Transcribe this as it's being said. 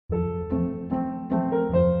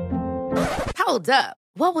Hold up.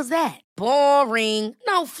 What was that? Boring.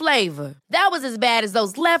 No flavor. That was as bad as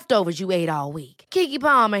those leftovers you ate all week. Keke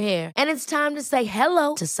Palmer here. And it's time to say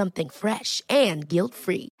hello to something fresh and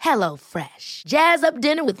guilt-free. Hello Fresh. Jazz up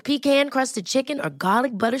dinner with pecan-crusted chicken or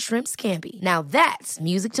garlic butter shrimp scampi. Now that's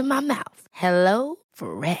music to my mouth. Hello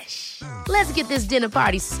Fresh. Let's get this dinner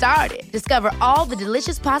party started. Discover all the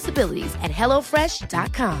delicious possibilities at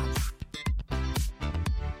hellofresh.com.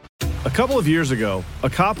 A couple of years ago, a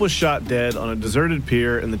cop was shot dead on a deserted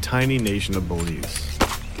pier in the tiny nation of Belize.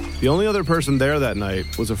 The only other person there that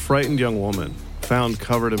night was a frightened young woman, found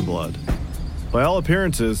covered in blood. By all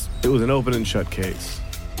appearances, it was an open and shut case.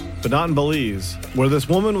 But not in Belize, where this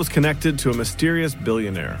woman was connected to a mysterious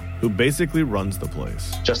billionaire who basically runs the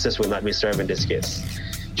place. Justice will not be served in this case.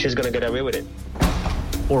 She's gonna get away with it.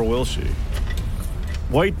 Or will she?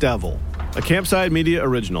 White Devil, a Campside Media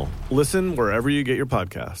original. Listen wherever you get your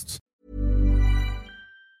podcasts.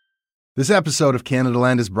 This episode of Canada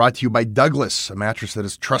Land is brought to you by Douglas, a mattress that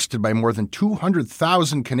is trusted by more than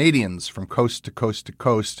 200,000 Canadians from coast to coast to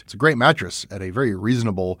coast. It's a great mattress at a very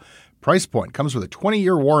reasonable price point. Comes with a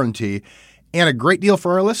 20-year warranty and a great deal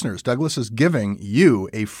for our listeners. Douglas is giving you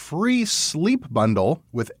a free sleep bundle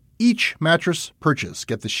with each mattress purchase.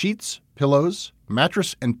 Get the sheets, pillows,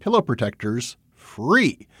 mattress, and pillow protectors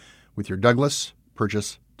free with your Douglas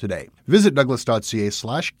purchase today. Visit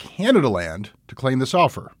douglas.ca/Canadaland to claim this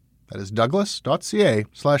offer. That is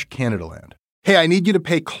douglas.ca/Canadaland. Hey, I need you to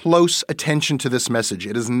pay close attention to this message.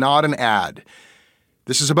 It is not an ad.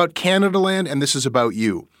 This is about Canadaland and this is about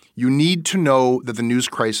you. You need to know that the news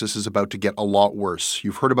crisis is about to get a lot worse.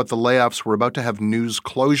 You've heard about the layoffs. We're about to have news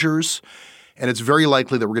closures, and it's very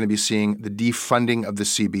likely that we're going to be seeing the defunding of the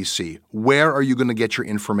CBC. Where are you going to get your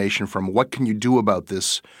information from? What can you do about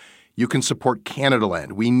this? You can support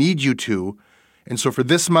Canadaland. We need you to. And so for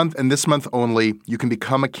this month and this month only, you can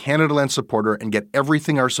become a Canadaland supporter and get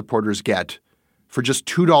everything our supporters get for just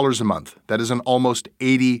 $2 a month. That is an almost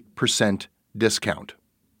 80% discount.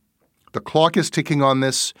 The clock is ticking on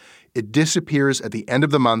this. It disappears at the end of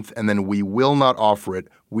the month, and then we will not offer it.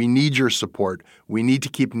 We need your support. We need to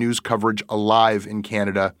keep news coverage alive in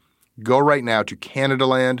Canada. Go right now to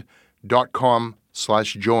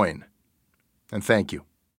canadaland.com/join. And thank you.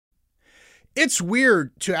 It's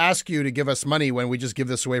weird to ask you to give us money when we just give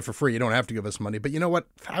this away for free. You don't have to give us money. But you know what?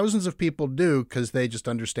 Thousands of people do because they just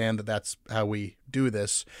understand that that's how we do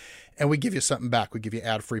this. And we give you something back. We give you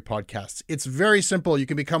ad-free podcasts. It's very simple. You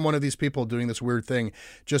can become one of these people doing this weird thing.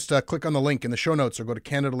 Just click on the link in the show notes or go to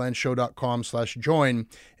canadalandshow.com/join.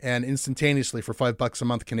 And instantaneously for $5 a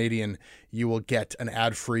month Canadian, you will get an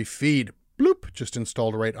ad-free feed. Bloop, just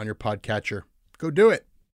installed right on your podcatcher. Go do it.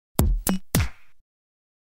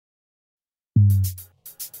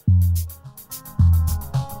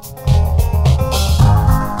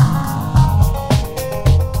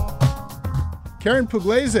 Karen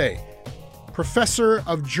Pugliese, professor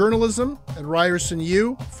of journalism at Ryerson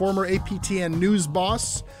U, former APTN news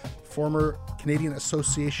boss, former Canadian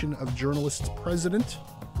Association of Journalists president.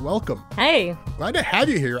 Welcome. Hey. Glad to have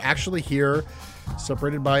you here. Actually here,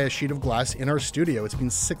 separated by a sheet of glass in our studio. It's been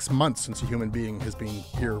 6 months since a human being has been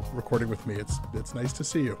here recording with me. It's nice to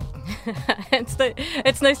see you. It's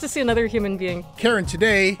nice to see another human being. Karen,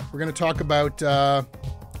 today we're going to talk about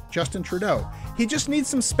Justin Trudeau. He just needs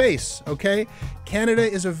some space, okay? Canada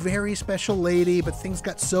is a very special lady, but things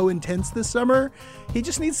got so intense this summer. He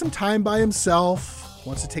just needs some time by himself,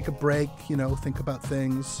 wants to take a break, think about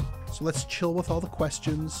things. So let's chill with all the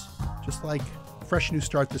questions, just like fresh new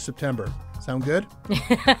start this September. Sound good?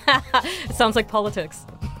 It sounds like politics.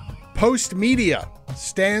 Post Media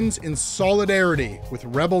stands in solidarity with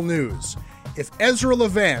Rebel News. If Ezra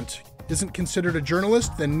Levant isn't considered a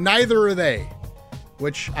journalist, then neither are they.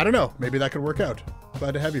 Which, I don't know, maybe that could work out.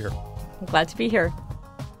 Glad to have you here. I'm glad to be here.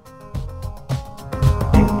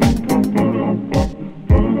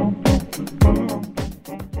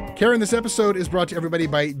 Karen, this episode is brought to everybody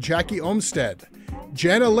by Jackie Olmstead,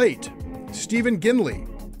 Jana Late, Stephen Ginley,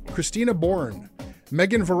 Christina Bourne,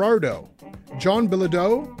 Megan Verardo, John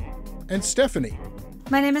Bilodeau, and Stephanie.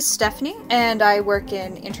 My name is Stephanie, and I work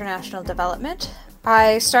in international development.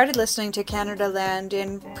 I started listening to Canada Land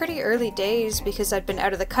in pretty early days because I'd been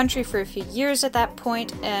out of the country for a few years at that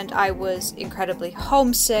point, and I was incredibly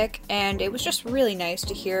homesick, and it was just really nice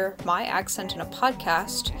to hear my accent in a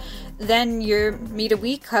podcast. Then your Meet a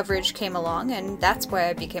Week coverage came along, and that's why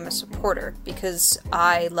I became a supporter, because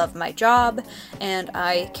I love my job, and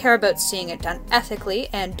I care about seeing it done ethically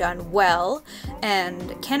and done well,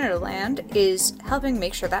 and Canada Land is helping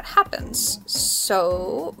make sure that happens.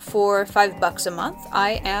 So, for $5 a month,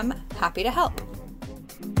 I am happy to help.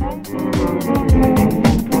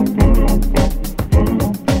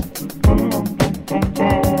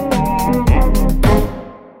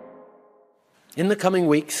 the coming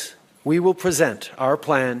weeks, we will present our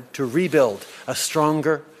plan to rebuild a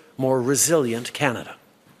stronger, more resilient Canada.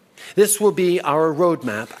 This will be our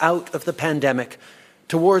roadmap out of the pandemic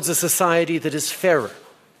towards a society that is fairer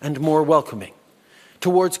and more welcoming,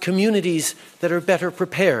 towards communities that are better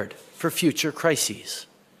prepared for future crises,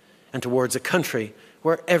 and towards a country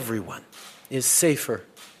where everyone is safer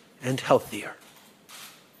and healthier.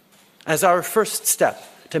 As our first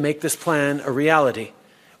step to make this plan a reality,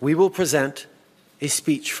 we will present a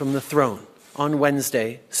speech from the throne on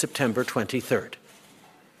Wednesday, September 23rd.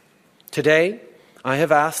 Today, I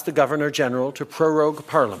have asked the Governor-General to prorogue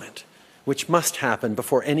Parliament, which must happen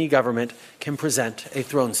before any government can present a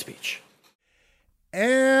throne speech.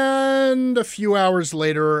 And a few hours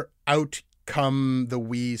later, out come the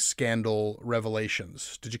WE scandal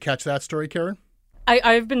revelations. Did you catch that story, Karen?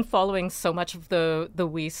 I've been following so much of the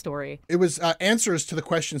WE story. It was answers to the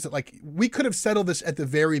questions that, like, we could have settled this at the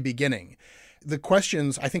very beginning. The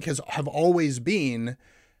questions, I think, have always been,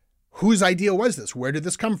 whose idea was this? Where did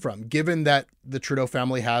this come from? Given that the Trudeau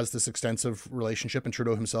family has this extensive relationship and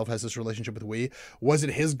Trudeau himself has this relationship with WE, was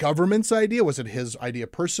it his government's idea? Was it his idea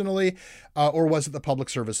personally? Or was it the public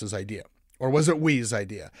services idea? Or was it WE's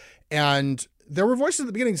idea? And there were voices at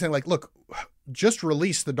the beginning saying, like, look, just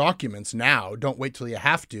release the documents now. Don't wait till you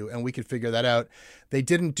have to, and we can figure that out. They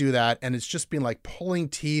didn't do that, and it's just been like pulling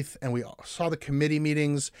teeth, and we saw the committee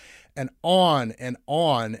meetings and on, and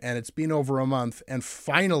it's been over a month. And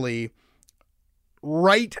finally,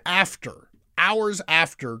 right after, hours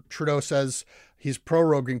after, Trudeau says he's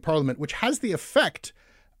proroguing Parliament, which has the effect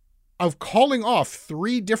of calling off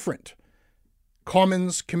 3 different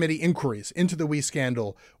Commons Committee inquiries into the WE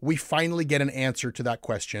scandal. We finally get an answer to that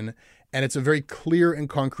question, and it's a very clear and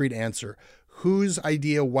concrete answer. Whose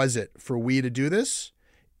idea was it for WE to do this?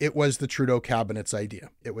 It was the Trudeau cabinet's idea.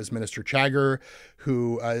 It was Minister Chagger,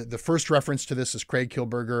 who the first reference to this is Craig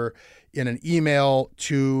Kilberger in an email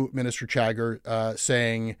to Minister Chagger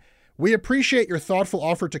saying, "We appreciate your thoughtful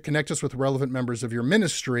offer to connect us with relevant members of your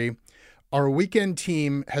ministry. Our weekend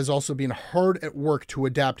team has also been hard at work to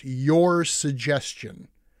adapt your suggestion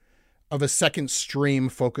of a second stream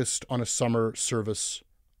focused on a summer service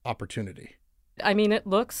opportunity." I mean, it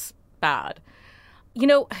looks bad. You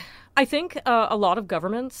know, I think a lot of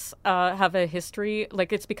governments have a history,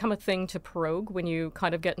 like it's become a thing to prorogue when you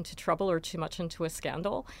kind of get into trouble or too much into a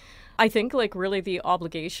scandal. I think like really the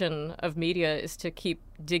obligation of media is to keep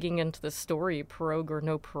digging into the story, prorogue or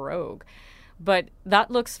no prorogue. But that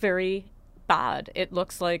looks very bad. It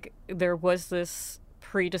looks like there was this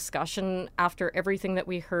pre-discussion after everything that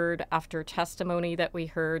we heard, after testimony that we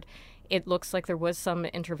heard. It looks like there was some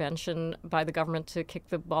intervention by the government to kick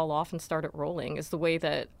the ball off and start it rolling, is the way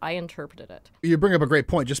that I interpreted it. You bring up a great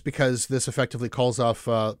point. Just because this effectively calls off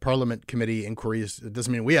Parliament committee inquiries, it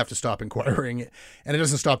doesn't mean we have to stop inquiring. And it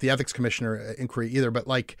doesn't stop the ethics commissioner inquiry either. But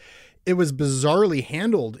like, it was bizarrely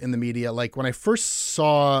handled in the media. Like when I first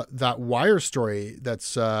saw that Wire story,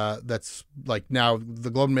 that's like now the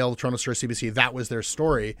Globe and Mail, Toronto Star, CBC, that was their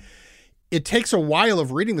story. It takes a while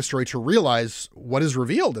of reading the story to realize what is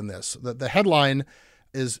revealed in this. The headline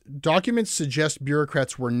is, "Documents suggest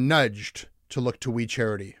bureaucrats were nudged to look to WE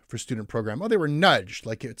Charity for student program." Oh, they were nudged.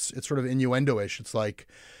 Like it's sort of innuendo-ish. It's like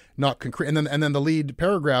not concrete. And then the lead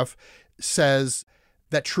paragraph says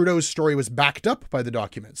that Trudeau's story was backed up by the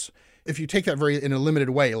documents. If you take that very in a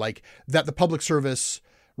limited way, like that the public service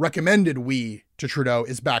recommended WE to Trudeau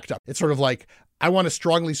is backed up. It's sort of like, I want to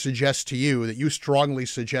strongly suggest to you that you strongly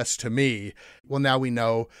suggest to me. Well, now we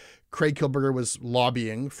know Craig Kilberger was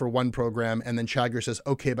lobbying for one program, and then Chagger says,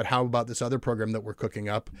 okay, but how about this other program that we're cooking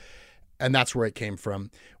up? And that's where it came from.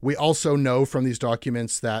 We also know from these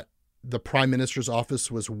documents that the Prime Minister's office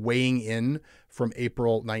was weighing in from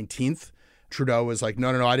April 19th. Trudeau was like, no,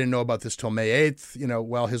 I didn't know about this till May 8th.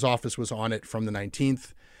 Well, his office was on it from the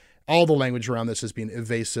 19th. All the language around this has been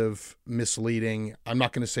evasive, misleading. I'm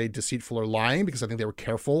not going to say deceitful or lying because I think they were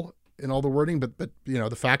careful in all the wording, but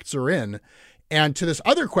the facts are in. And to this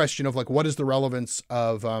other question of like, what is the relevance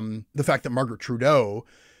of the fact that Margaret Trudeau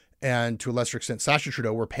and to a lesser extent Sacha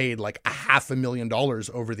Trudeau were paid like $500,000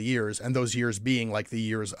 over the years, and those years being like the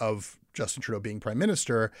years of Justin Trudeau being Prime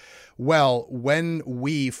Minister. Well, when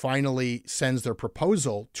WE finally sends their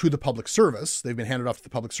proposal to the public service, they've been handed off to the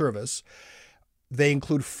public service, they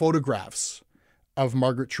include photographs of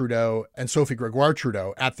Margaret Trudeau and Sophie Gregoire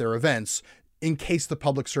Trudeau at their events in case the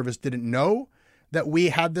public service didn't know that we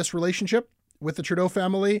had this relationship with the Trudeau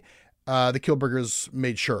family. The Kilbergers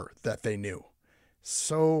made sure that they knew.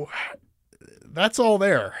 So that's all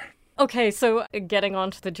there. Okay, so getting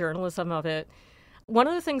on to the journalism of it, one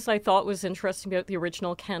of the things I thought was interesting about the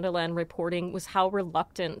original Canadaland reporting was how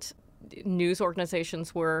reluctant news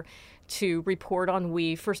organizations were to report on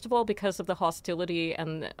We, first of all, because of the hostility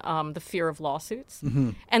and the fear of lawsuits.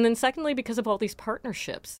 And then secondly, because of all these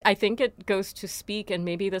partnerships. I think it goes to speak, and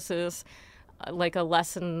maybe this is like a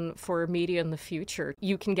lesson for media in the future.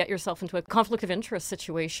 You can get yourself into a conflict of interest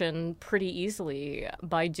situation pretty easily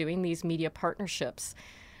by doing these media partnerships.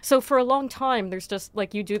 So for a long time, there's just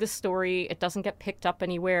like, you do the story, it doesn't get picked up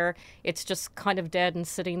anywhere, it's just kind of dead and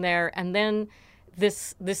sitting there, and then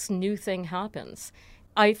this new thing happens.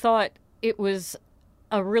 I thought it was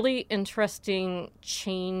a really interesting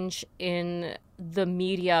change in the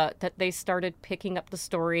media that they started picking up the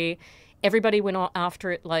story. Everybody went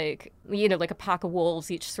after it like, like a pack of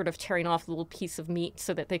wolves, each sort of tearing off a little piece of meat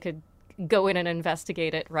so that they could go in and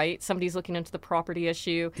investigate it, right? Somebody's looking into the property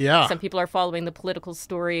issue. Yeah. Some people are following the political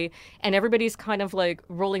story. And everybody's kind of like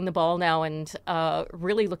rolling the ball now and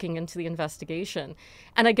really looking into the investigation.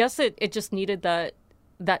 And I guess it just needed that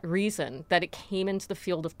reason, that it came into the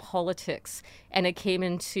field of politics and it came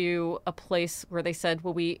into a place where they said,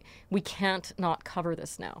 well, we can't not cover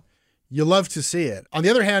this now. You love to see it. On the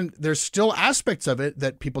other hand, there's still aspects of it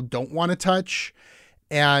that people don't want to touch.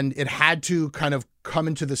 And it had to kind of come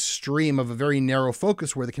into the stream of a very narrow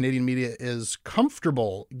focus where the Canadian media is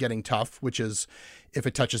comfortable getting tough, which is if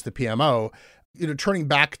it touches the PMO. Turning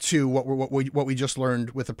back to what we just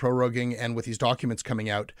learned with the proroguing and with these documents coming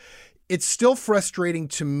out, it's still frustrating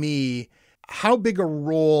to me how big a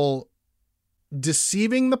role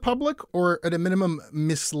deceiving the public, or at a minimum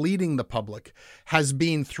misleading the public, has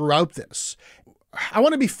been throughout this. I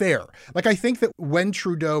want to be fair. Like, I think that when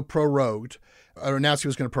Trudeau prorogued, or announced he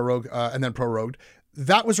was going to prorogue and then prorogued,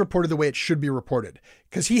 that was reported the way it should be reported,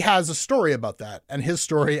 because he has a story about that. And his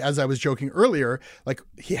story, as I was joking earlier, like,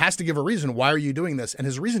 he has to give a reason. Why are you doing this? And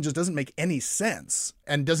his reason just doesn't make any sense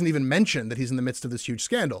and doesn't even mention that he's in the midst of this huge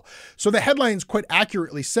scandal. So the headlines quite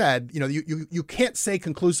accurately said, you can't say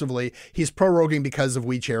conclusively he's proroguing because of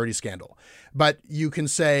We Charity scandal, but you can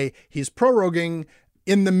say he's proroguing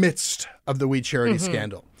in the midst of the We Charity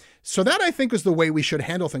scandal. So that, I think, is the way we should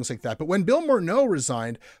handle things like that. But when Bill Morneau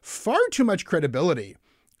resigned, far too much credibility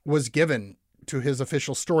was given to his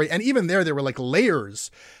official story. And even there were like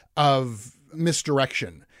layers of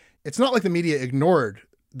misdirection. It's not like the media ignored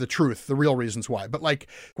the truth, the real reasons why. But like,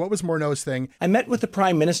 what was Morneau's thing? I met with the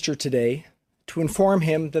Prime Minister today to inform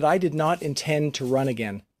him that I did not intend to run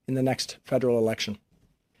again in the next federal election.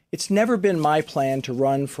 It's never been my plan to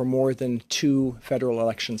run for more than 2 federal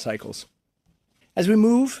election cycles. As we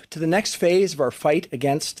move to the next phase of our fight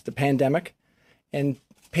against the pandemic and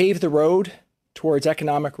pave the road towards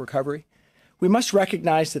economic recovery, we must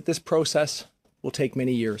recognize that this process will take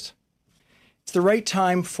many years. It's the right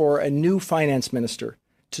time for a new finance minister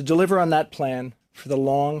to deliver on that plan for the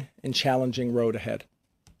long and challenging road ahead.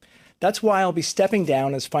 That's why I'll be stepping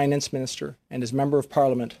down as finance minister and as member of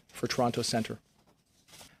parliament for Toronto Centre.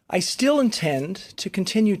 I still intend to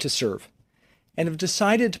continue to serve and have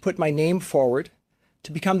decided to put my name forward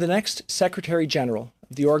to become the next Secretary General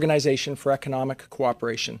of the Organization for Economic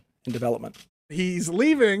Cooperation and Development. He's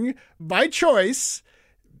leaving by choice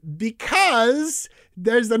because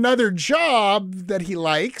there's another job that he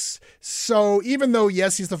likes. So even though,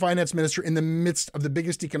 yes, he's the finance minister in the midst of the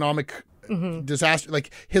biggest economic disaster,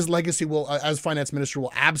 like, his legacy will, as finance minister,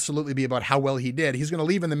 will absolutely be about how well he did. He's going to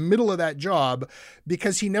leave in the middle of that job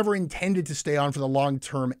because he never intended to stay on for the long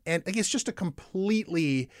term. And it's just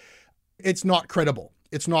it's not credible.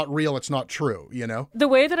 It's not real. It's not true, The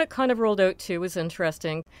way that it kind of rolled out too was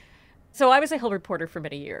interesting. So I was a Hill reporter for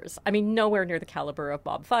many years. I mean, nowhere near the caliber of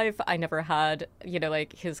Bob Fife. I never had,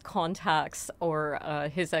 like his contacts or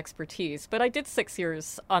his expertise. But I did 6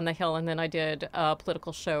 years on the Hill, and then I did a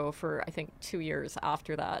political show for, I think, 2 years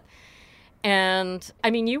after that. And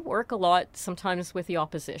I mean, you work a lot sometimes with the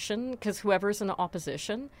opposition, because whoever's in the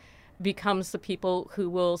opposition becomes the people who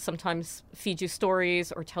will sometimes feed you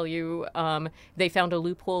stories or tell you they found a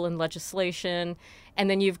loophole in legislation. And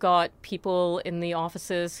then you've got people in the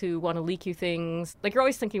offices who want to leak you things. Like, you're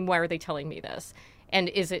always thinking, why are they telling me this? And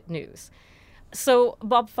is it news? So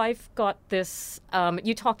Bob Fife got this,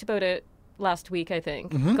 you talked about it last week, I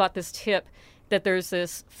think, got this tip that there's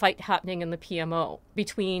this fight happening in the PMO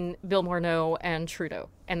between Bill Morneau and Trudeau,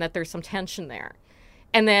 and that there's some tension there.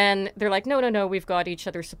 And then they're like, no, we've got each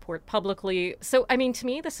other's support publicly. So, I mean, to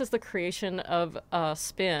me, this is the creation of a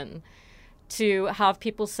spin to have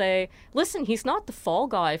people say, listen, he's not the fall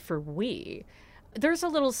guy for We. There's a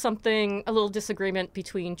little disagreement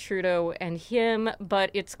between Trudeau and him,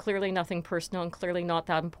 but it's clearly nothing personal and clearly not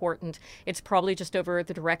that important. It's probably just over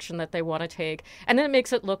the direction that they want to take. And then it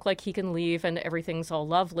makes it look like he can leave and everything's all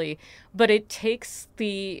lovely. But it takes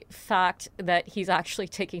the fact that he's actually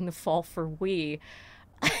taking the fall for we,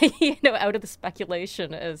 out of the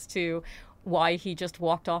speculation as to why he just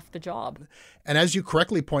walked off the job. And as you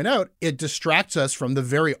correctly point out, it distracts us from the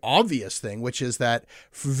very obvious thing, which is that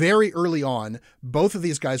very early on, both of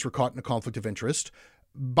these guys were caught in a conflict of interest.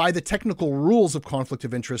 By the technical rules of conflict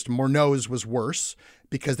of interest, Morneau's was worse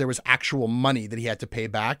because there was actual money that he had to pay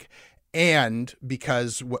back. And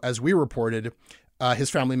because, as we reported, his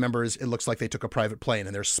family members, it looks like they took a private plane,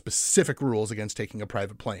 and there's specific rules against taking a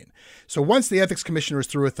private plane. So once the ethics commissioner is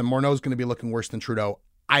through with them, Morneau's going to be looking worse than Trudeau,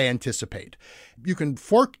 I anticipate. You can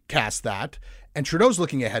forecast that, and Trudeau's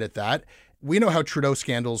looking ahead at that. We know how Trudeau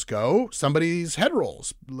scandals go. Somebody's head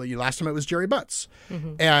rolls. Last time it was Jerry Butts.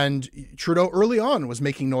 Mm-hmm. And Trudeau early on was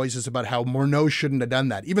making noises about how Morneau shouldn't have done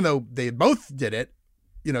that. Even though they both did it,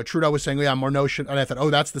 Trudeau was saying, yeah, Morneau shouldn't. And I thought,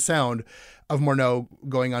 that's the sound of Morneau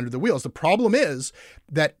going under the wheels. The problem is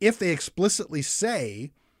that if they explicitly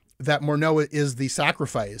say that Morneau is the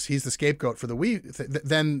sacrifice, he's the scapegoat for the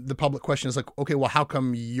then the public question is like, okay, well, how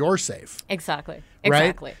come you're safe? Exactly. Right?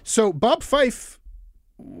 Exactly. So Bob Fife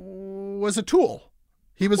was a tool.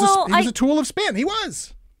 He was a tool of spin. He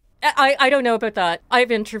was. I don't know about that.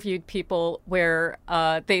 I've interviewed people where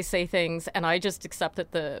they say things and I just accept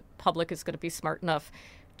that the public is going to be smart enough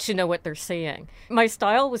to know what they're saying. My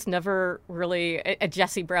style was never really a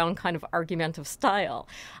Jesse Brown kind of argumentative style.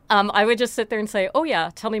 I would just sit there and say, oh yeah,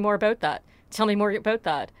 tell me more about that. Tell me more about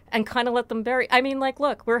that. And kind of let them bury. I mean,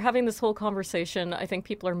 look, we're having this whole conversation. I think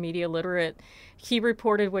people are media literate. He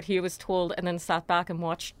reported what he was told and then sat back and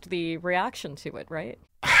watched the reaction to it, right?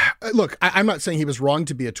 Look, I'm not saying he was wrong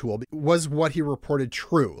to be a tool. Was what he reported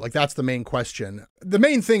true? That's the main question. The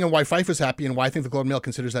main thing and why Fife was happy and why I think the Globe and Mail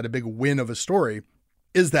considers that a big win of a story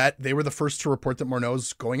is that they were the first to report that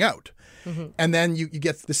Morneau's going out. Mm-hmm. And then you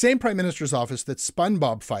get the same Prime Minister's office that spun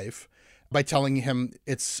Bob Fife by telling him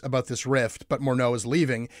it's about this rift, but Morneau is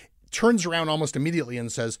leaving, turns around almost immediately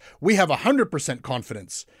and says, we have 100%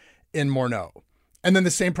 confidence in Morneau. And then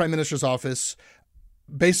the same Prime Minister's office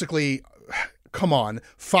basically,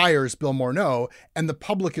 fires Bill Morneau, and the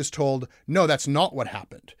public is told, no, that's not what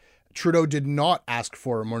happened. Trudeau did not ask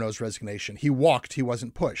for Morneau's resignation. He walked, he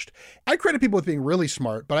wasn't pushed. I credit people with being really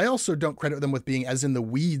smart, but I also don't credit them with being as in the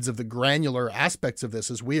weeds of the granular aspects of this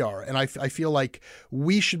as we are. And I feel like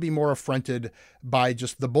we should be more affronted by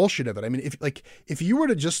just the bullshit of it. I mean, if you were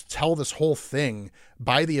to just tell this whole thing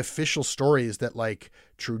by the official stories that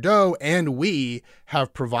Trudeau and we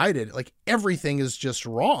have provided, everything is just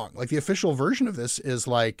wrong. The official version of this is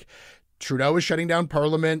Trudeau is shutting down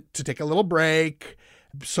Parliament to take a little break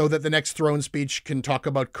so that the next throne speech can talk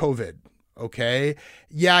about COVID. Okay.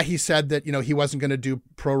 Yeah, he said that, he wasn't going to do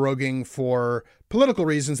proroguing for political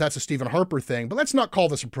reasons. That's a Stephen Harper thing, but let's not call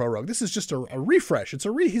this a prorogue. This is just a refresh.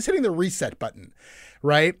 He's hitting the reset button,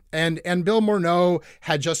 right? And Bill Morneau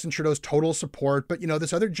had Justin Trudeau's total support, but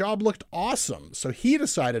this other job looked awesome. So he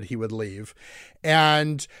decided he would leave.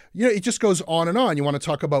 And, it just goes on and on. You want to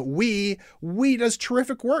talk about We does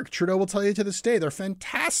terrific work. Trudeau will tell you to this day, they're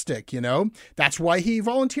fantastic. That's why he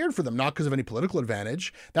volunteered for them, not because of any political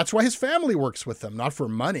advantage. That's why his family works with them, not for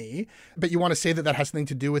money. But you want to say that has something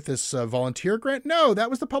to do with this volunteer grant? No, that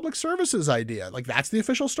was the public services idea. That's the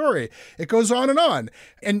official story. It goes on.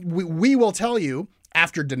 And we will tell you,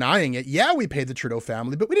 after denying it, yeah, we paid the Trudeau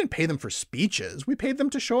family, but we didn't pay them for speeches. We paid them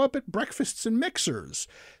to show up at breakfasts and mixers.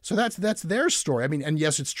 So that's their story. I mean, and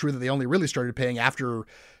yes, it's true that they only really started paying after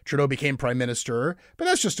Trudeau became prime minister, but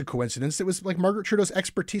that's just a coincidence. It was Margaret Trudeau's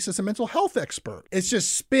expertise as a mental health expert. It's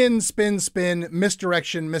just spin,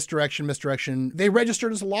 misdirection. They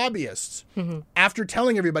registered as lobbyists after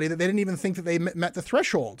telling everybody that they didn't even think that they met the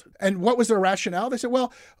threshold. And what was their rationale? They said,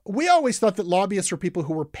 well, we always thought that lobbyists were people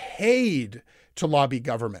who were paid to lobby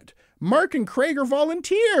government. Mark and Craig are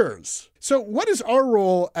volunteers. So what is our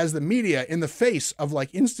role as the media in the face of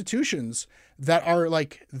institutions that are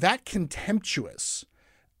that contemptuous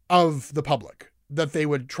of the public that they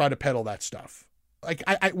would try to peddle that stuff?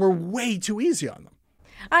 We're way too easy on them.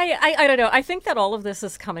 I don't know. I think that all of this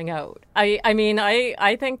is coming out. I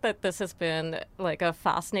think that this has been a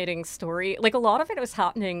fascinating story. A lot of it was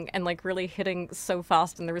happening and really hitting so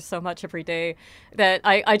fast, and there was so much every day that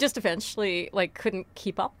I just eventually couldn't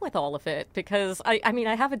keep up with all of it because I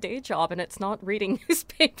have a day job and it's not reading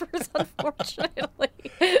newspapers, unfortunately.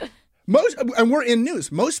 And we're in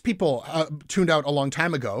news. Most people tuned out a long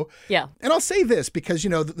time ago. Yeah. And I'll say this because,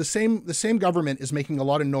 the same government is making a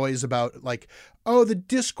lot of noise about like, oh, the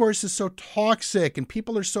discourse is so toxic and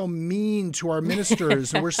people are so mean to our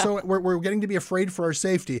ministers and we're getting to be afraid for our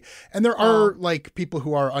safety. And there are like people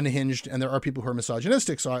who are unhinged and there are people who are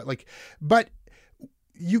misogynistic. But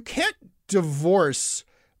you can't divorce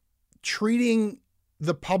treating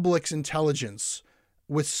the public's intelligence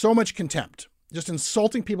with so much contempt, just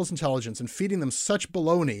insulting people's intelligence and feeding them such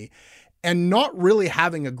baloney and not really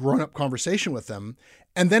having a grown-up conversation with them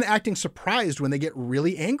and then acting surprised when they get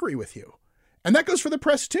really angry with you. And that goes for the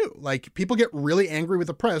press too. Like people get really angry with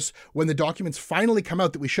the press when the documents finally come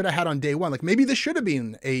out that we should have had on day one. Like maybe this should have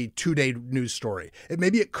been a 2-day news story.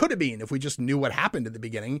 Maybe it could have been if we just knew what happened at the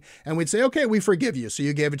beginning and we'd say, okay, we forgive you. So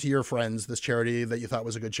you gave it to your friends, this charity that you thought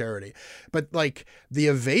was a good charity. But like the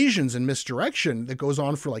evasions and misdirection that goes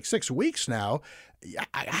on for like 6 weeks now,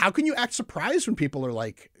 how can you act surprised when people are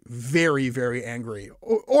like very, very angry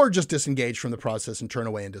or just disengaged from the process and turn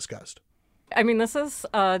away in disgust? I mean, this is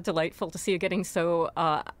delightful to see you getting so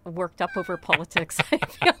worked up over politics.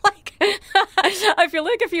 I feel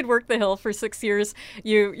like if you'd worked the Hill for 6 years,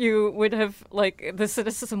 you would have, like, the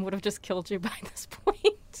cynicism would have just killed you by this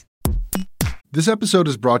point. This episode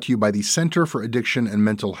is brought to you by the Center for Addiction and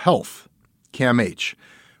Mental Health, CAMH.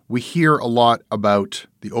 We hear a lot about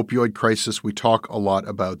the opioid crisis. We talk a lot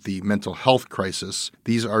about the mental health crisis.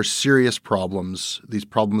 These are serious problems. These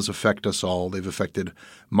problems affect us all. They've affected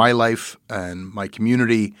my life and my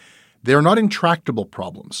community. They're not intractable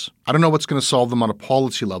problems. I don't know what's going to solve them on a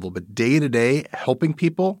policy level, but day to day, helping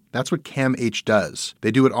people, that's what CAMH does.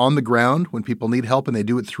 They do it on the ground when people need help, and they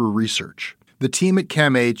do it through research. The team at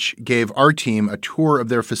CAMH gave our team a tour of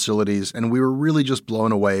their facilities, and we were really just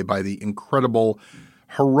blown away by the incredible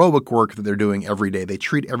heroic work that they're doing every day. They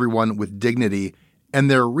treat everyone with dignity,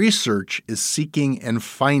 and their research is seeking and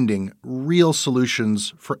finding real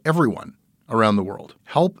solutions for everyone around the world.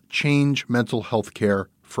 Help change mental health care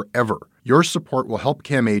forever. Your support will help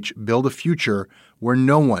CAMH build a future where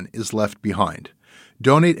no one is left behind.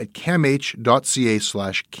 Donate at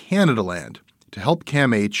camh.ca/Canadaland to help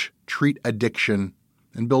CAMH treat addiction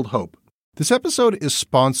and build hope. This episode is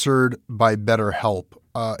sponsored by BetterHelp.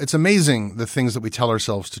 It's amazing the things that we tell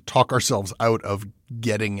ourselves to talk ourselves out of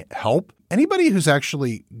getting help. Anybody who's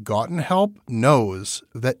actually gotten help knows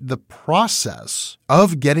that the process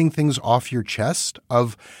of getting things off your chest,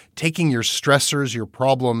 of taking your stressors, your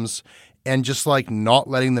problems, and just like not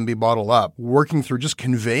letting them be bottled up, working through just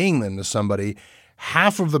conveying them to somebody,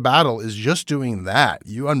 half of the battle is just doing that.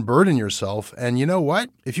 You unburden yourself. And you know what?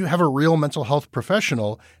 If you have a real mental health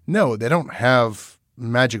professional, no, they don't have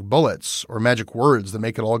magic bullets or magic words that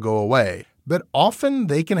make it all go away. But often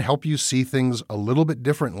they can help you see things a little bit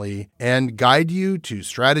differently and guide you to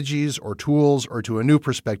strategies or tools or to a new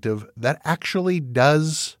perspective that actually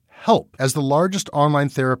does help. As the largest online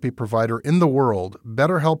therapy provider in the world,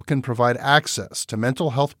 BetterHelp can provide access to mental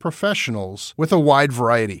health professionals with a wide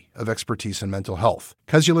variety of expertise in mental health.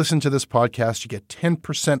 Because you listen to this podcast, you get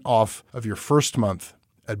 10% off of your first month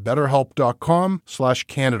at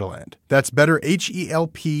betterhelp.com/Canadaland. That's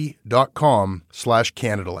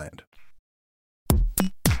betterhelp.com/Canadaland.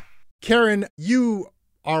 Karen, you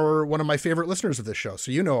are one of my favorite listeners of this show,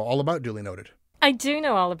 so you know all about Duly Noted. I do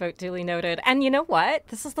know all about Duly Noted. And you know what?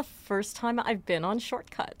 This is the first time I've been on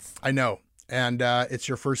Shortcuts. I know. And it's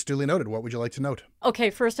your first Duly Noted. What would you like to note? Okay,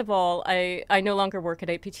 first of all, I no longer work at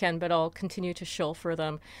APTN, but I'll continue to shill for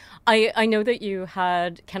them. I know that you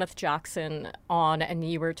had Kenneth Jackson on and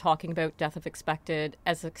you were talking about Death as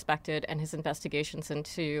Expected and his investigations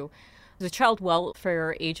into the Child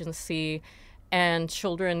Welfare Agency and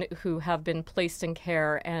children who have been placed in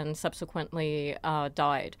care and subsequently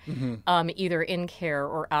died, either in care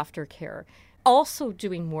or after care. Also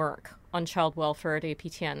doing work on child welfare at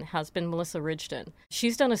APTN has been Melissa Ridgden.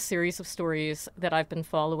 She's done a series of stories that I've been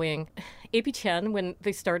following. APTN, when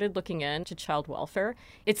they started looking into child welfare,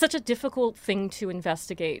 it's such a difficult thing to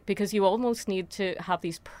investigate because you almost need to have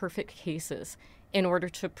these perfect cases in order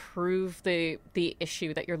to prove the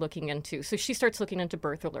issue that you're looking into. So she starts looking into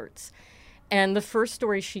birth alerts. And the first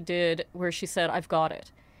story she did where she said, "I've got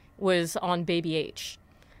it," was on Baby H.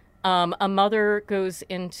 A mother goes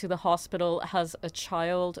into the hospital, has a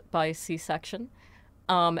child by C-section,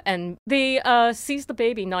 and they seize the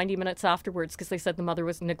baby 90 minutes afterwards because they said the mother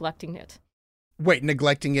was neglecting it. Wait,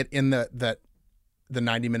 neglecting it in the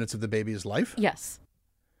 90 minutes of the baby's life? Yes.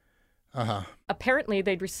 Uh-huh. Apparently,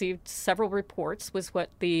 they'd received several reports, was what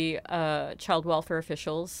the child welfare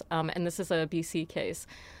officials, and this is a BC case,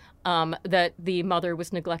 that the mother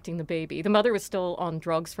was neglecting the baby. The mother was still on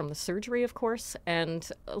drugs from the surgery, of course, and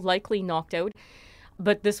likely knocked out.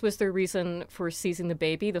 But this was their reason for seizing the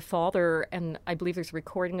baby. The father, and I believe there's a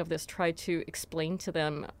recording of this, tried to explain to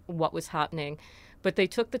them what was happening. But they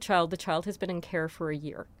took the child. The child has been in care for a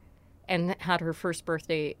year and had her first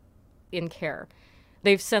birthday in care.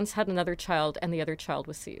 They've since had another child, and the other child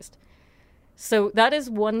was seized. So that is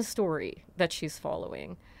one story that she's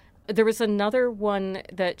following. There was another one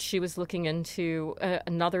that she was looking into,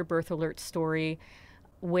 another birth alert story,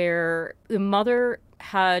 where the mother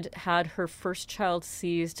had her first child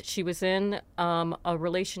seized. She was in a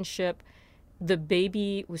relationship. The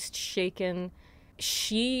baby was shaken.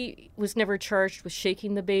 She was never charged with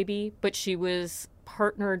shaking the baby, but she was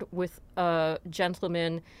partnered with a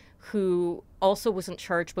gentleman who also wasn't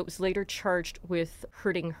charged, but was later charged with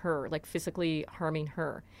hurting her, like physically harming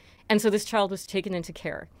her. And so this child was taken into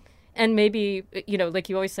care. And maybe, like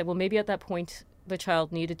you always say, well, maybe at that point the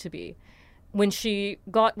child needed to be. When she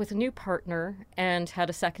got with a new partner and had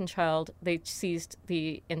a second child, they seized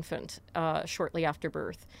the infant shortly after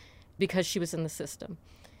birth because she was in the system.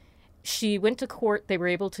 She went to court. They were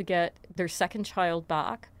able to get their second child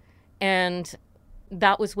back. And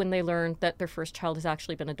that was when they learned that their first child has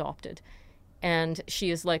actually been adopted. And she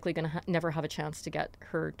is likely going to never have a chance to get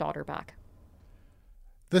her daughter back.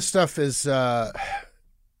 This stuff is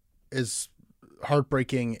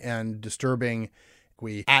heartbreaking and disturbing.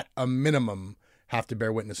 We, at a minimum, have to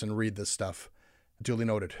bear witness and read this stuff. Duly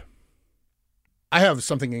noted. I have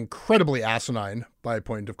something incredibly asinine by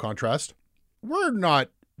point of contrast. We're not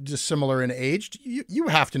dissimilar in age. You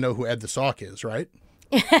have to know who Ed the Sock is, right?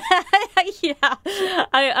 Yeah,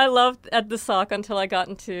 I loved Ed the Sock until I got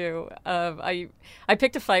into I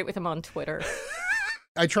picked a fight with him on Twitter.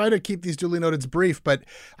 I try to keep these duly noteds brief, but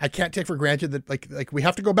I can't take for granted that like we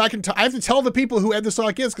have to go back and I have to tell the people who Ed the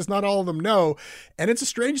Sock is because not all of them know, and it's a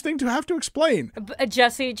strange thing to have to explain.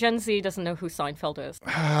 Jesse, Gen Z doesn't know who Seinfeld is.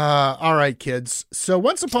 All right, kids. So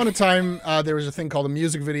once upon a time, there was a thing called a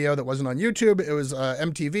music video that wasn't on YouTube. It was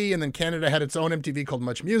MTV, and then Canada had its own MTV called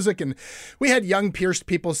Much Music, and we had young pierced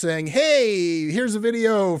people saying, "Hey, here's a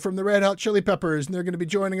video from the Red Hot Chili Peppers, and they're going to be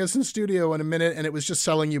joining us in studio in a minute," and it was just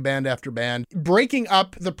selling you band after band, breaking up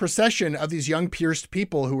the procession of these young pierced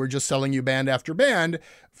people who were just selling you band after band.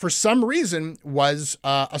 For some reason was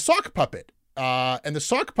a sock puppet. And the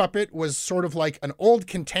sock puppet was sort of like an old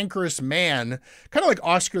cantankerous man, kind of like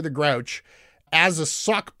Oscar the Grouch, as a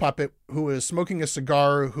sock puppet who was smoking a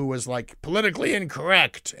cigar, who was like politically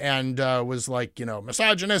incorrect and was like,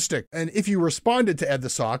 misogynistic. And if you responded to Ed the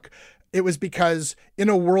Sock, it was because in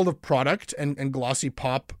a world of product and glossy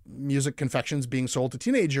pop music confections being sold to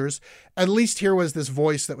teenagers, at least here was this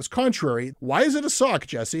voice that was contrary. Why is it a sock,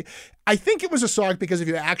 Jesse? I think it was a sock because if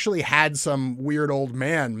you actually had some weird old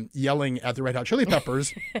man yelling at the Red Hot Chili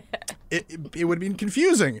Peppers, it would have been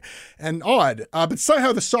confusing and odd. But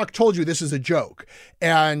somehow the sock told you this is a joke.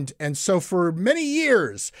 And so for many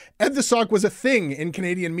years, Ed the Sock was a thing in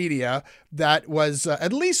Canadian media that was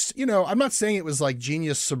at least, I'm not saying it was like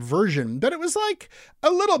genius subversion, but it was like a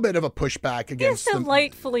little bit of a pushback against He's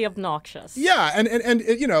delightfully obnoxious. Yeah,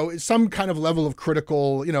 and some kind of level of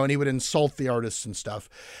critical, and he would insult the artists and stuff.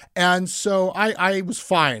 And so I was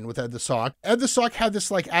fine with Ed the Sock. Ed the Sock had this,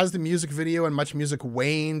 like, as the music video and Much Music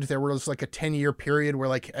waned, there was like a 10-year period where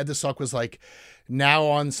like Ed the Sock was like now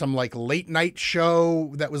on some like late night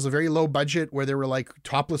show that was a very low budget where there were like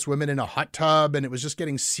topless women in a hot tub, and it was just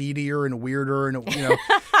getting seedier and weirder, and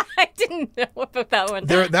I didn't know about that one.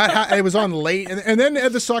 It was on late, and then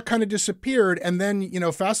Ed the Sock kind of disappeared, and then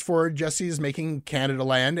fast forward, Jesse's making Canada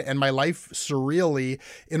Land, and my life surreally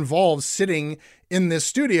involves sitting in this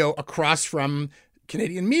studio across from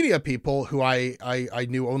Canadian media people who I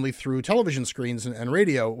knew only through television screens and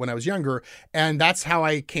radio when I was younger. And that's how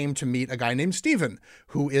I came to meet a guy named Steven,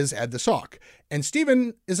 who is Ed the Sock. And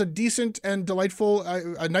Steven is a decent and delightful,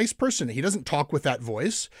 a nice person. He doesn't talk with that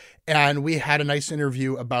voice. And we had a nice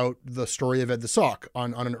interview about the story of Ed the Sock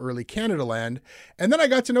on an early Canada Land. And then I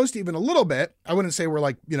got to know Steven a little bit. I wouldn't say we're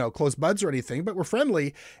like, close buds or anything, but we're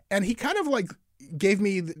friendly. And he kind of like gave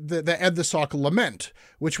me the Ed the Sock lament,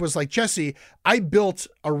 which was like, Jesse, I built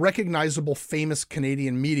a recognizable, famous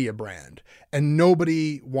Canadian media brand and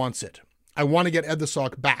nobody wants it. I want to get Ed the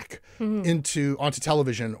Sock back onto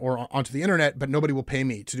television or onto the internet, but nobody will pay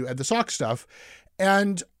me to do Ed the Sock stuff.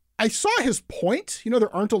 And I saw his point.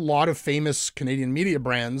 There aren't a lot of famous Canadian media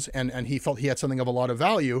brands, and he felt he had something of a lot of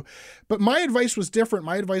value. But my advice was different.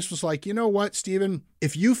 My advice was like, you know what, Steven,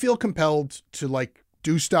 if you feel compelled to like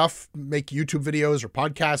do stuff, make YouTube videos or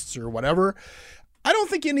podcasts or whatever, I don't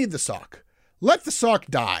think you need the Sock. Let the Sock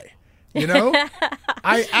die. You know,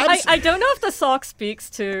 I don't know if the sock speaks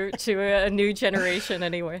to a new generation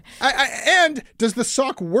anyway. And does the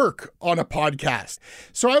sock work on a podcast?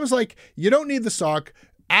 So I was like, you don't need the sock.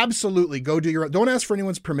 Absolutely. Go do your own. Don't ask for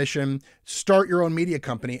anyone's permission. Start your own media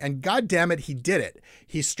company. And God damn it, he did it.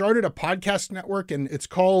 He started a podcast network, and it's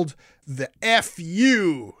called the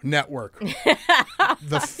FU Network,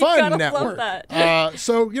 the Fun Network. Love that.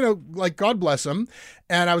 So, you know, like, God bless him.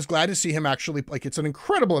 And I was glad to see him actually, like, it's an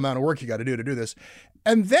incredible amount of work you got to do this.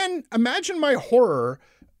 And then imagine my horror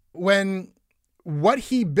when what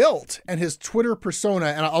he built and his Twitter persona,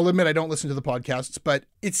 and I'll admit I don't listen to the podcasts, but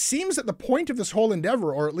it seems that the point of this whole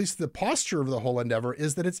endeavor, or at least the posture of the whole endeavor,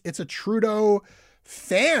 is that it's a Trudeau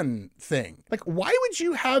fan thing. Like, why would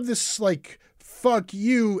you have this, like, fuck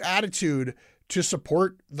you attitude to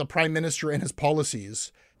support the Prime Minister and his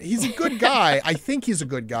policies? He's a good guy. I think he's a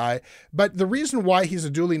good guy. But the reason why he's a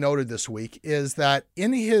duly noted this week is that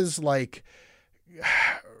in his, like,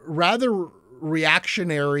 rather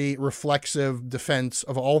reactionary, reflexive defense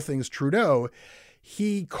of all things Trudeau,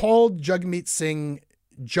 he called Jagmeet Singh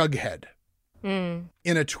Jughead in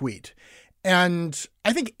a tweet. And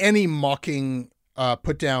I think any mocking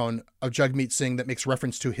put down of Jagmeet Singh that makes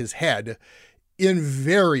reference to his head,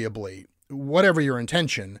 invariably, whatever your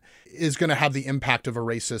intention, is going to have the impact of a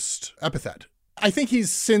racist epithet. I think he's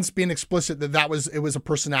since been explicit that it was a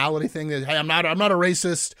personality thing, that, hey, I'm not a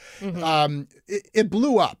racist. Mm-hmm. It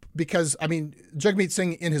blew up because, I mean, Jagmeet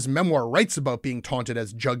Singh in his memoir writes about being taunted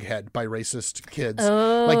as Jughead by racist kids.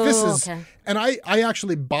 Oh, like, this is, okay. And I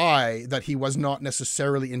actually buy that he was not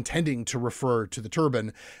necessarily intending to refer to the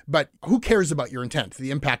turban, but who cares about your intent? The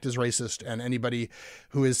impact is racist, and anybody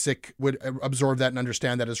who is sick would absorb that and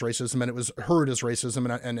understand that as racism, and it was heard as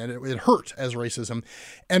racism, and it hurt as racism.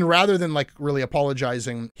 And rather than, like, really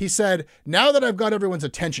apologizing, he said, now that I've got everyone's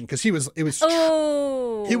attention, because he was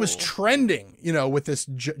trending, you know, with this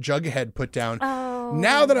Jughead put down.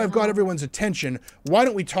 Now that I've got everyone's attention, why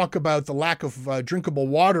don't we talk about the lack of drinkable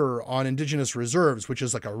water on Indigenous reserves, which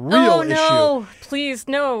is like a real issue. No, please,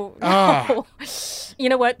 no. You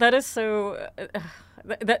know what? That is so.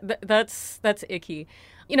 That's icky.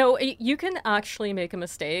 You know, you can actually make a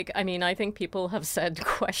mistake. I mean, I think people have said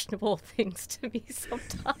questionable things to me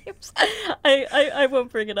sometimes. I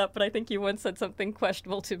won't bring it up, but I think you once said something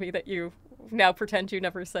questionable to me that you now pretend you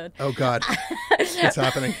never said. Oh, God. What's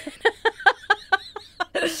happening?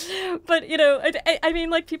 But, you know, I mean,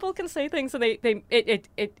 like, people can say things and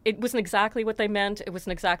it wasn't exactly what they meant. It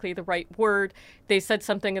wasn't exactly the right word. They said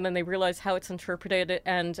something and then they realize how it's interpreted.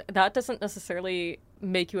 And that doesn't necessarily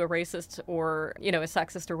make you a racist or, you know, a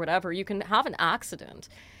sexist or whatever. You can have an accident.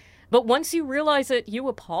 But once you realize it, you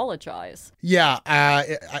apologize. Yeah.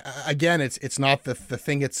 Again, it's not the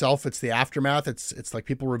thing itself. It's the aftermath. It's like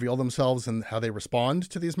people reveal themselves and how they respond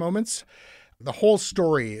to these moments. The whole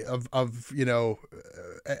story of you know,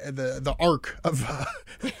 the arc of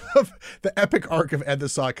the epic arc of Ed the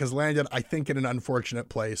Sock has landed, I think, in an unfortunate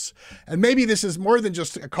place. And maybe this is more than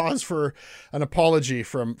just a cause for an apology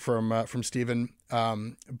from Stephen.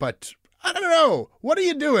 But I don't know. What are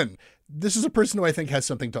you doing? This is a person who I think has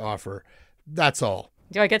something to offer. That's all.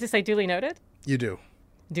 Do I get to say duly noted? You do.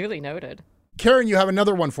 Duly noted. Karen, you have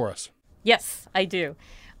another one for us. Yes, I do.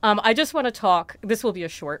 I just want to talk, this will be a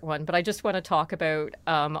short one, but I just want to talk about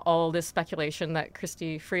all this speculation that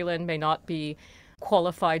Chrystia Freeland may not be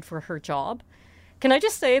qualified for her job. Can I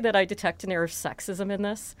just say that I detect an air of sexism in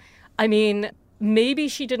this? I mean, maybe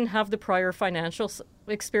she didn't have the prior financial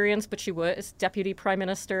experience, but she was deputy prime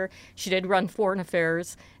minister. She did run foreign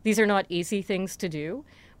affairs. These are not easy things to do.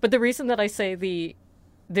 But the reason that I say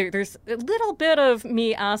there's a little bit of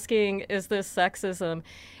me asking, is this sexism,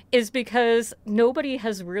 is because nobody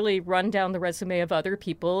has really run down the resume of other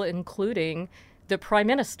people, including the prime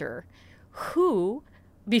minister, who,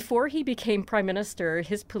 before he became prime minister,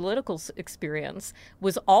 his political experience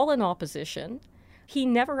was all in opposition. He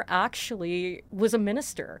never actually was a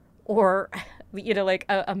minister or, you know, like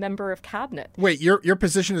a member of cabinet. Wait, your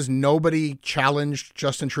position is nobody challenged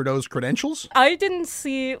Justin Trudeau's credentials? I didn't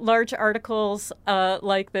see large articles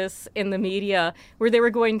like this in the media where they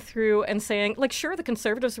were going through and saying, like, sure, the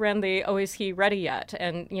Conservatives ran the "Oh, is he ready yet?"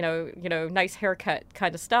 and you know, nice haircut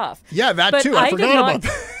kind of stuff. Yeah, that but too. I forgot about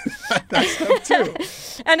that. That stuff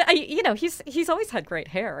too. And he's always had great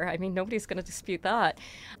hair. I mean, nobody's going to dispute that.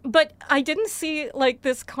 But I didn't see like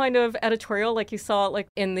this kind of editorial like you saw like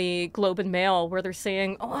in the Globe and Mail, where they're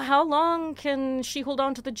saying, oh, how long can she hold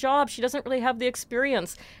on to the job? She doesn't really have the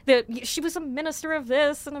experience. That she was a minister of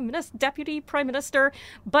this and a deputy prime minister,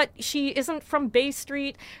 but she isn't from Bay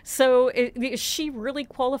Street. So is she really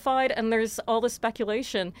qualified? And there's all this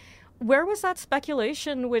speculation. Where was that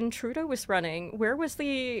speculation when Trudeau was running? Where was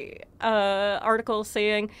the article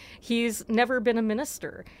saying he's never been a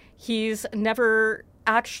minister? He's never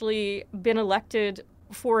actually been elected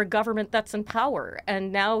for a government that's in power,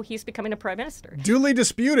 and now he's becoming a prime minister. Duly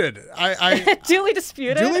disputed. Duly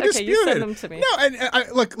disputed? Duly okay, disputed. You send them to me. No,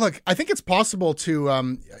 and look. I think it's possible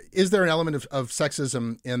to. Is there an element of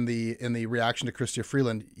sexism in the reaction to Chrystia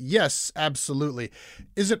Freeland? Yes, absolutely.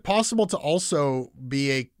 Is it possible to also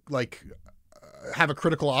be have a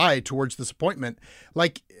critical eye towards this appointment?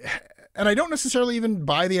 And I don't necessarily even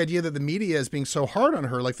buy the idea that the media is being so hard on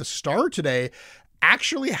her. Like the Star today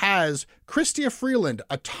actually has Chrystia Freeland,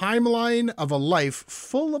 a timeline of a life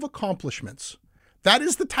full of accomplishments. That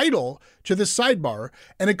is the title to this sidebar.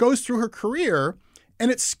 And it goes through her career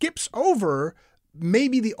and it skips over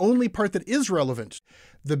maybe the only part that is relevant.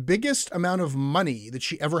 The biggest amount of money that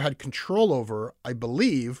she ever had control over, I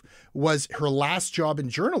believe, was her last job in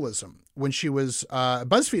journalism. When she was,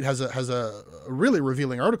 BuzzFeed has a really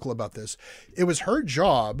revealing article about this. It was her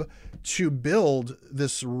job to build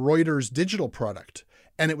this Reuters digital product,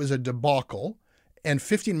 and it was a debacle, and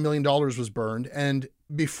 $15 million was burned. And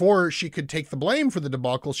before she could take the blame for the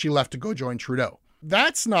debacle, she left to go join Trudeau.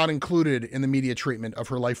 That's not included in the media treatment of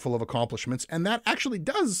her life full of accomplishments. And that actually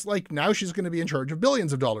does, now she's going to be in charge of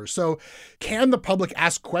billions of dollars. So can the public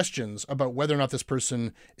ask questions about whether or not this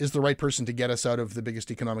person is the right person to get us out of the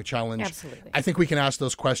biggest economic challenge? Absolutely. I think we can ask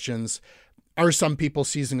those questions. Are some people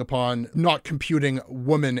seizing upon not computing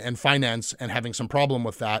woman and finance and having some problem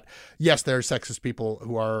with that? Yes, there are sexist people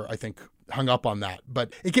who are, I think, hung up on that.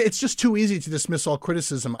 But it's just too easy to dismiss all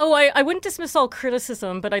criticism. Oh, I wouldn't dismiss all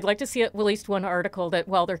criticism, but I'd like to see at least one article that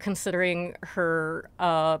while they're considering her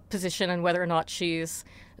position and whether or not she's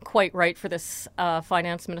quite right for this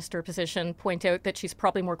finance minister position, point out that she's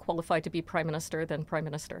probably more qualified to be prime minister than prime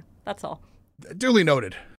minister. That's all. Duly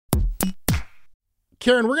noted.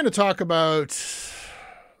 Karen, we're going to talk about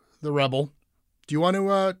the Rebel. Do you want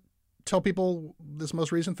to tell people this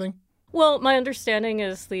most recent thing? Well, my understanding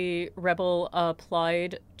is the Rebel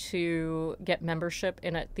applied to get membership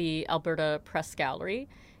in at the Alberta Press Gallery.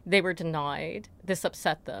 They were denied. This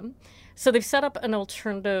upset them. So they've set up an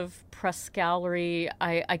alternative press gallery,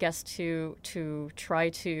 I guess, to try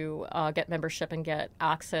to get membership and get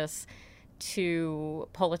access to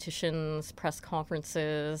politicians, press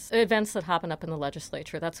conferences, events that happen up in the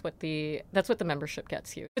legislature. That's what the membership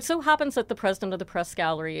gets you. It so happens that the president of the press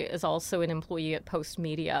gallery is also an employee at Post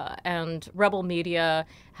Media, and Rebel Media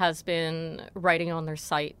has been writing on their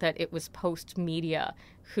site that it was Post Media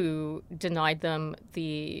who denied them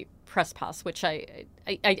the press pass, which I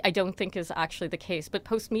don't think is actually the case. But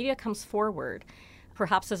Post Media comes forward,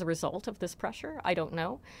 perhaps as a result of this pressure. I don't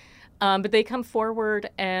know. But they come forward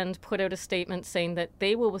and put out a statement saying that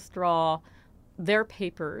they will withdraw their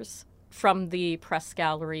papers from the press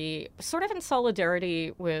gallery, sort of in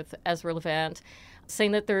solidarity with Ezra Levant,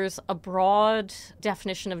 saying that there's a broad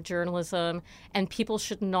definition of journalism and people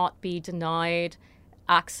should not be denied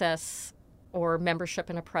access or membership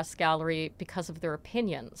in a press gallery because of their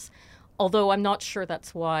opinions. Although I'm not sure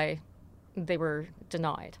that's why they were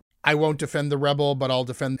denied. I won't defend the Rebel, but I'll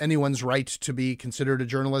defend anyone's right to be considered a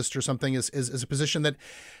journalist or something is a position that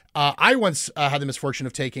I once had the misfortune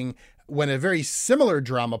of taking when a very similar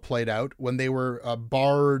drama played out, when they were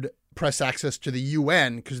barred press access to the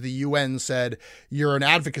UN because the UN said you're an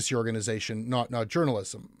advocacy organization, not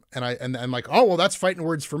journalism. And I'm like, oh, well, that's fighting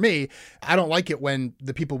words for me. I don't like it when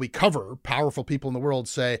the people we cover, powerful people in the world,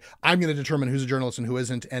 say, I'm going to determine who's a journalist and who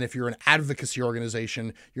isn't. And if you're an advocacy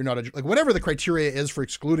organization, you're not whatever the criteria is for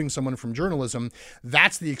excluding someone from journalism,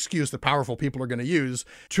 that's the excuse that powerful people are going to use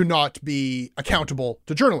to not be accountable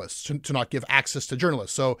to journalists, to not give access to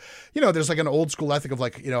journalists. So, there's an old school ethic of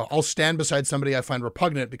I'll stand beside somebody I find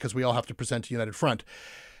repugnant because we all have to present a united front.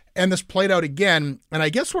 And this played out again. And I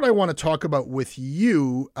guess what I want to talk about with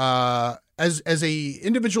you as a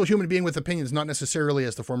individual human being with opinions, not necessarily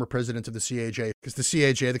as the former president of the CAJ, because the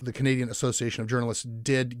CAJ, the Canadian Association of Journalists,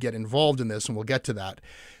 did get involved in this, and we'll get to that.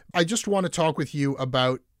 I just want to talk with you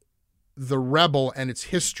about the Rebel and its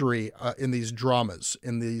history in these dramas,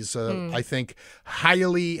 in these, I think,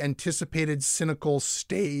 highly anticipated, cynical,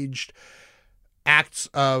 staged acts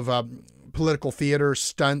of political theater,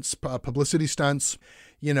 stunts, publicity stunts.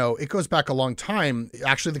 It goes back a long time.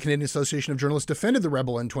 Actually, the Canadian Association of Journalists defended the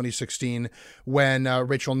Rebel in 2016 when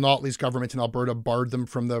Rachel Notley's government in Alberta barred them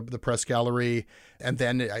from the press gallery. And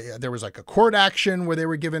then there was a court action where they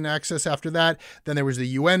were given access after that. Then there was the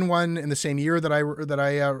UN one in the same year that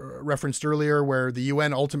I referenced earlier, where the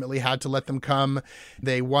UN ultimately had to let them come.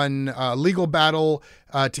 They won a legal battle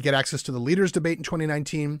to get access to the leaders debate in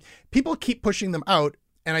 2019. People keep pushing them out.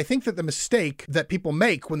 And I think that the mistake that people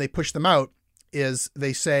make when they push them out is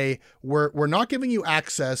they say, we're not giving you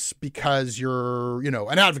access because you're,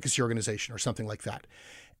 an advocacy organization or something like that.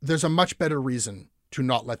 There's a much better reason to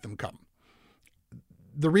not let them come.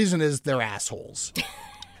 The reason is they're assholes.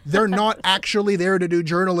 They're not actually there to do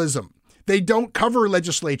journalism. They don't cover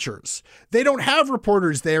legislatures. They don't have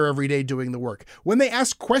reporters there every day doing the work. When they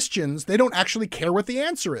ask questions, they don't actually care what the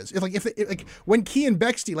answer is. If when Keean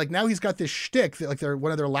Bexte, now he's got this shtick that they're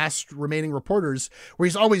one of their last remaining reporters, where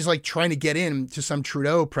he's always trying to get in to some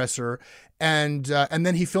Trudeau presser, and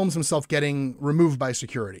then he films himself getting removed by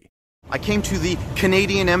security. I came to the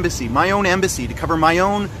Canadian embassy, my own embassy, to cover my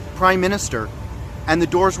own prime minister, and the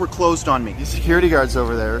doors were closed on me. The security guards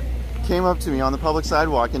over there came up to me on the public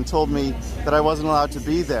sidewalk and told me that I wasn't allowed to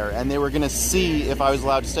be there, and they were going to see if I was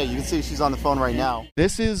allowed to stay. You can see she's on the phone right now.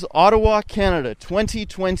 This is Ottawa, Canada,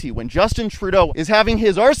 2020, when Justin Trudeau is having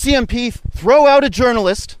his RCMP throw out a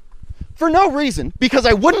journalist for no reason, because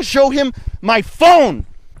I wouldn't show him my phone.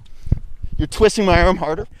 You're twisting my arm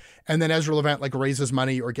harder. And then Ezra Levant raises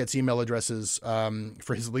money or gets email addresses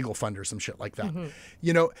for his legal fund or some shit like that.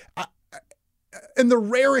 Mm-hmm. In the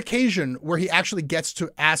rare occasion where he actually gets to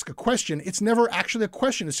ask a question, it's never actually a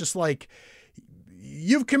question. It's just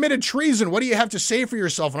you've committed treason. What do you have to say for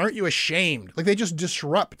yourself? And aren't you ashamed? They just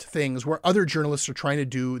disrupt things where other journalists are trying to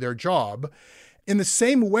do their job, in the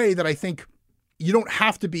same way that I think you don't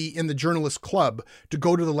have to be in the journalist club to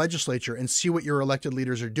go to the legislature and see what your elected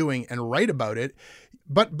leaders are doing and write about it.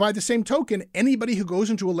 But by the same token, anybody who goes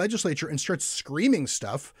into a legislature and starts screaming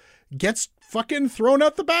stuff gets fucking thrown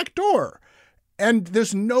out the back door. And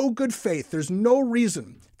there's no good faith. There's no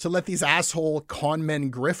reason to let these asshole con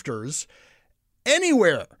men grifters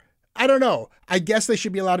anywhere. I don't know. I guess they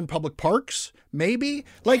should be allowed in public parks, maybe.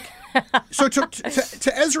 So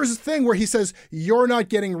to Ezra's thing where he says, you're not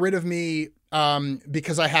getting rid of me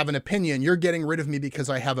because I have an opinion. You're getting rid of me because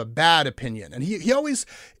I have a bad opinion. And he always,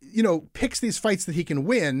 picks these fights that he can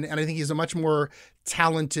win. And I think he's a much more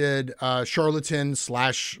talented charlatan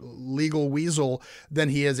 / legal weasel than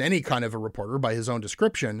he is any kind of a reporter by his own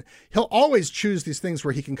description. He'll always choose these things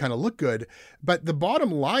where he can kind of look good. But the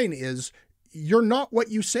bottom line is, you're not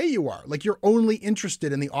what you say you are. You're only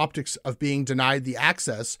interested in the optics of being denied the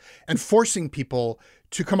access and forcing people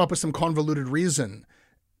to come up with some convoluted reason.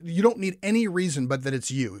 You don't need any reason but that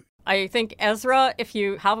it's you. I think Ezra, if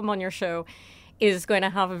you have him on your show, is going to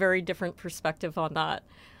have a very different perspective on that.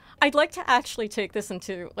 I'd like to actually take this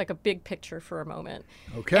into a big picture for a moment.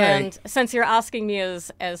 Okay. And since you're asking me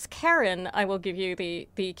as Karen, I will give you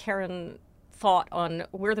the Karen thought on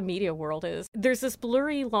where the media world is. There's this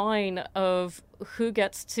blurry line of who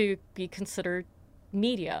gets to be considered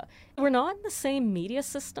media. We're not in the same media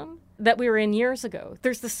system that we were in years ago.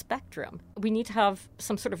 There's the spectrum. We need to have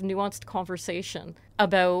some sort of nuanced conversation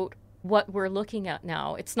about what we're looking at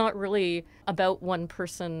now. It's not really about one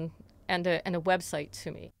person and a website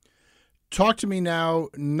to me. Talk to me now,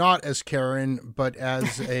 not as Karen, but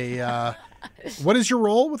as a... what is your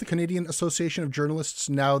role with the Canadian Association of Journalists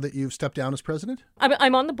now that you've stepped down as president?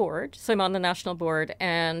 I'm on the board, so I'm on the national board,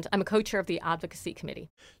 and I'm a co-chair of the advocacy committee.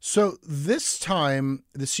 So this time,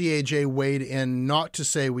 the CAJ weighed in not to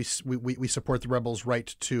say we support the Rebels'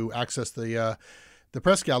 right to access the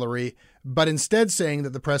press gallery, but instead saying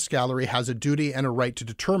that the press gallery has a duty and a right to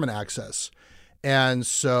determine access. And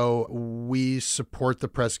so we support the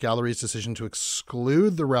press gallery's decision to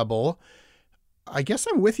exclude the Rebel. I guess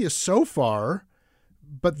I'm with you so far,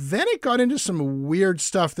 but then it got into some weird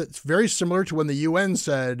stuff that's very similar to when the UN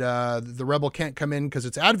said the Rebel can't come in because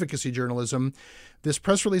it's advocacy journalism. This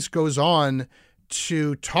press release goes on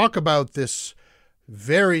to talk about this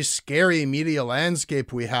very scary media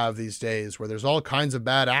landscape we have these days where there's all kinds of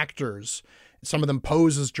bad actors. Some of them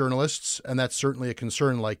pose as journalists, and that's certainly a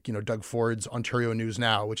concern, Doug Ford's Ontario News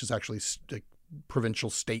Now, which is actually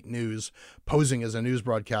provincial state news posing as a news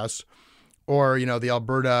broadcast. Or, the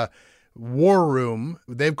Alberta War Room,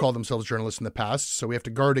 they've called themselves journalists in the past, so we have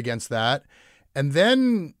to guard against that. And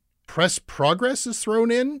then Press Progress is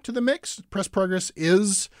thrown into the mix. Press Progress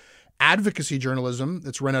is advocacy journalism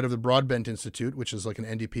that's run out of the Broadbent Institute, which is an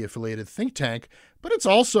NDP-affiliated think tank. But it's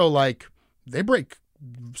also they break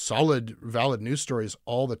solid, valid news stories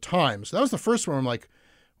all the time. So that was the first one. I'm like,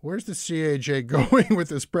 where's the CAJ going with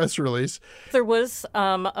this press release? There was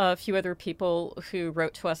a few other people who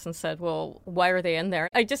wrote to us and said, well, why are they in there?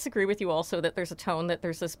 I disagree with you also that there's a tone that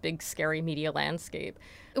there's this big, scary media landscape.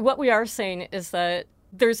 What we are saying is that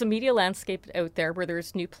there's a media landscape out there where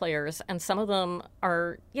there's new players, and some of them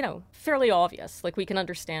are, fairly obvious. We can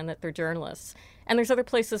understand that they're journalists. And there's other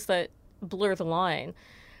places that blur the line.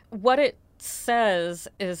 What it says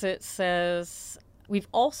is we've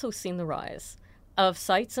also seen the rise of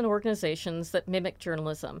sites and organizations that mimic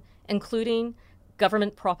journalism, including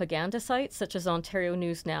government propaganda sites such as Ontario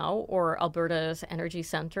News Now or Alberta's Energy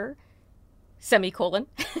Centre, semicolon.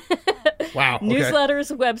 Wow. Okay.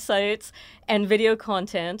 Newsletters, websites, and video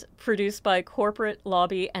content produced by corporate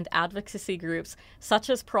lobby and advocacy groups such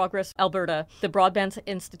as Progress Alberta, the Broadband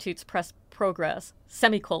Institute's Press Progress,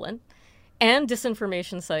 semicolon, and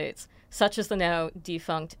disinformation sites such as the now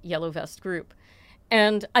defunct Yellow Vest Group.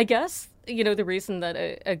 And I guess, you know, the reason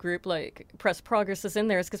that a group like Press Progress is in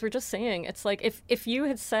there is because we're just saying, it's like if you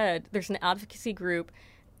had said there's an advocacy group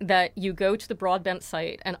that you go to the Broadbent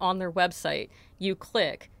site and on their website you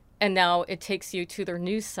click and now it takes you to their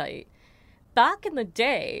news site. Back in the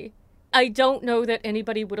day, I don't know that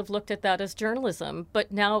anybody would have looked at that as journalism,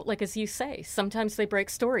 but now, like as you say, sometimes they break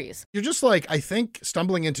stories. You're just like, I think,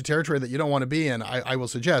 stumbling into territory that you don't want to be in, I will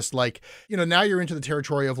suggest. Like, you know, now you're into the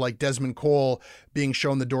territory of like Desmond Cole being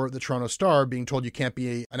shown the door at the Toronto Star, being told you can't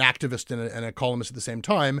be an activist and a columnist at the same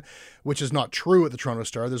time, which is not true at the Toronto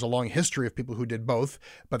Star. There's a long history of people who did both,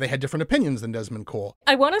 but they had different opinions than Desmond Cole.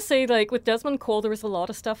 I want to say, like, with Desmond Cole, there was a lot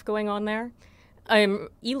of stuff going on there. I'm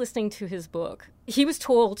listening to his book. He was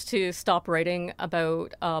told to stop writing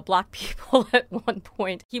about Black people at one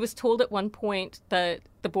point. He was told at one point that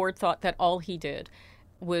the board thought that all he did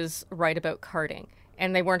was write about carding,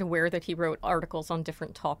 and they weren't aware that he wrote articles on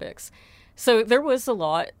different topics. So there was a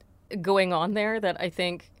lot going on there that I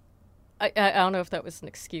think, I don't know if that was an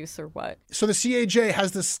excuse or what. So the CAJ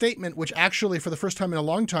has this statement, which actually, for the first time in a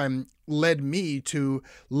long time, led me to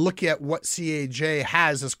look at what CAJ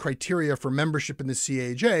has as criteria for membership in the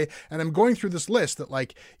CAJ. And I'm going through this list that,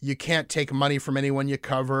 like, you can't take money from anyone you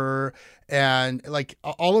cover and, like,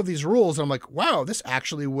 all of these rules. And I'm like, wow, this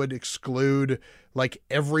actually would exclude, like,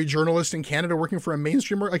 every journalist in Canada working for a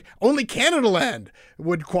mainstream, like, only Canadaland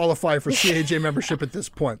would qualify for CAJ membership at this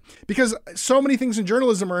point. Because so many things in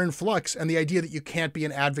journalism are in flux, and the idea that you can't be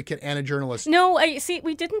an advocate and a journalist. No,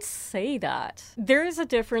 we didn't say that. There is a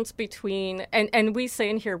difference between, and we say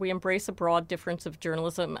in here, we embrace a broad difference of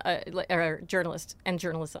journalism, or journalist and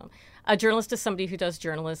journalism. A journalist is somebody who does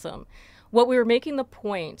journalism. What we were making the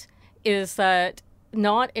point is that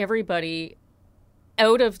not everybody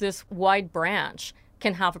out of this wide branch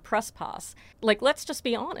can have a press pass. Like, let's just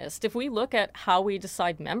be honest. If we look at how we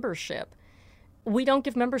decide membership, we don't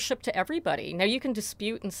give membership to everybody. Now, you can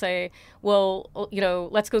dispute and say, well, you know,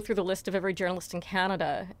 let's go through the list of every journalist in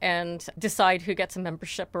Canada and decide who gets a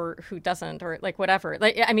membership or who doesn't, or like whatever.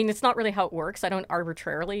 Like, I mean, it's not really how it works. I don't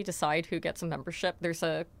arbitrarily decide who gets a membership. There's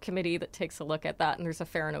a committee that takes a look at that, and there's a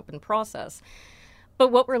fair and open process.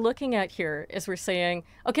 But what we're looking at here is we're saying,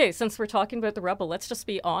 okay, since we're talking about the Rebel, let's just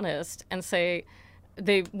be honest and say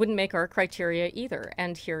they wouldn't make our criteria either,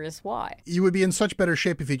 and here is why. You would be in such better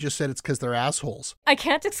shape if you just said it's because they're assholes. I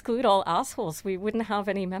can't exclude all assholes. We wouldn't have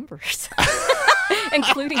any members,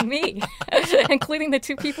 including me, including the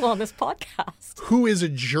two people on this podcast. Who is a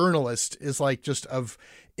journalist is like just of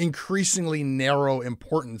increasingly narrow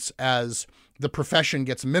importance as the profession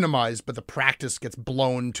gets minimized, but the practice gets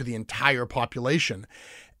blown to the entire population.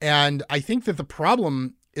 And I think that the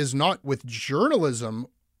problem is not with journalism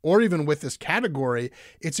or even with this category.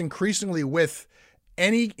 It's increasingly with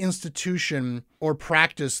any institution or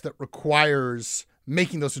practice that requires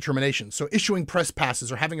making those determinations. So issuing press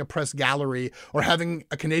passes or having a press gallery or having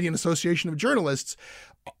a Canadian Association of Journalists,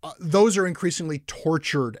 those are increasingly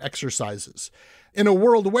tortured exercises. In a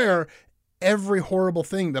world where every horrible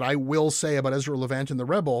thing that I will say about Ezra Levant and the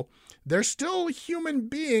Rebel, they're still human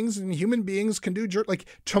beings, and human beings can do like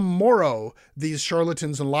tomorrow, these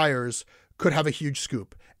charlatans and liars could have a huge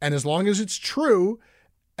scoop. And as long as it's true,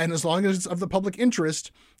 and as long as it's of the public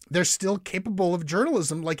interest, they're still capable of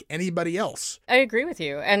journalism like anybody else. I agree with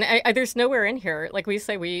you. And there's nowhere in here, like we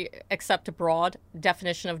say, we accept a broad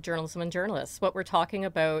definition of journalism and journalists. What we're talking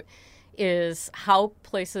about is how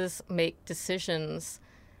places make decisions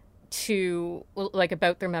to, like,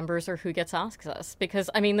 about their members or who gets access. Because,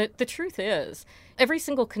 I mean, the truth is, every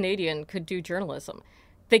single Canadian could do journalism.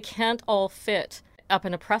 They can't all fit up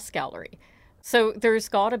in a press gallery. So there's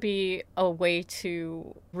got to be a way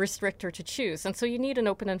to restrict or to choose. And so you need an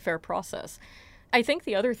open and fair process. I think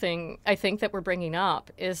the other thing I think that we're bringing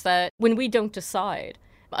up is that when we don't decide,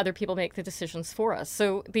 other people make the decisions for us.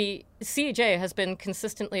 So the CAJ has been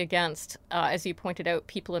consistently against, as you pointed out,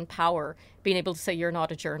 people in power being able to say you're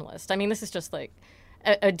not a journalist. I mean, this is just like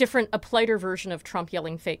a politer version of Trump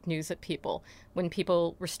yelling fake news at people when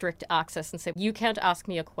people restrict access and say, you can't ask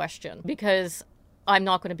me a question because I'm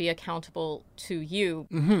not going to be accountable to you.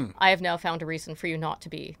 Mm-hmm. I have now found a reason for you not to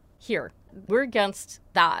be here. We're against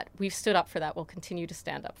that. We've stood up for that. We'll continue to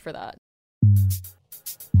stand up for that.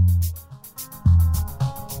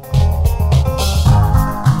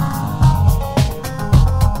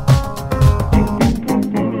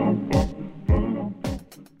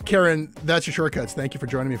 Karen, that's your Shortcuts. Thank you for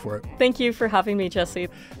joining me for it. Thank you for having me, Jesse.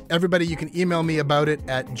 Everybody, you can email me about it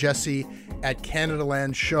at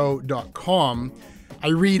jesse@canadalandshow.com. I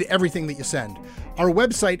read everything that you send. Our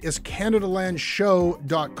website is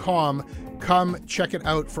canadalandshow.com. Come check it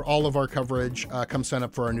out for all of our coverage. Come sign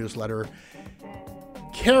up for our newsletter.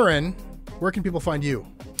 Karen, where can people find you?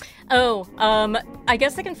 I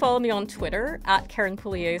guess they can follow me on Twitter at Karen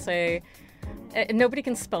Pugliese. Nobody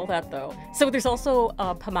can spell that, though. So there's also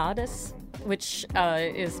Pamadis, which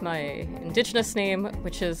is my indigenous name,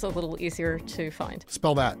 which is a little easier to find.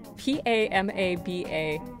 Spell that.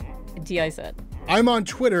 Pamabadiz. I'm on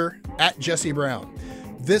Twitter at Jesse Brown.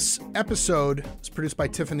 This episode is produced by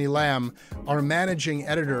Tiffany Lamb. Our managing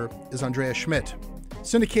editor is Andrea Schmidt.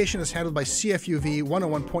 Syndication is handled by CFUV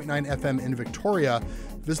 101.9 FM in Victoria.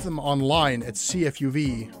 Visit them online at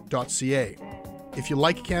cfuv.ca. If you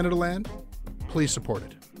like Canadaland, please support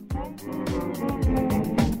it.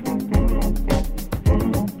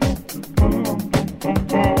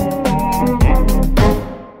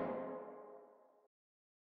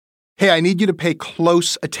 Hey, I need you to pay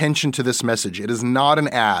close attention to this message. It is not an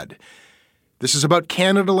ad. This is about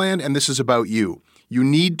Canadaland, and this is about you. You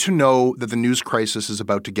need to know that the news crisis is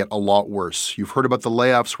about to get a lot worse. You've heard about the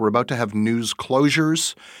layoffs. We're about to have news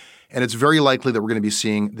closures, and it's very likely that we're going to be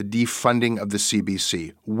seeing the defunding of the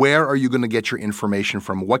CBC. Where are you going to get your information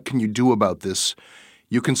from? What can you do about this?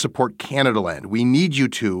 You can support Canadaland. We need you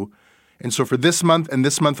to. And so for this month and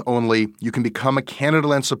this month only, you can become a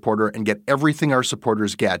Canadaland supporter and get everything our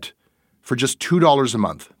supporters get for just $2 a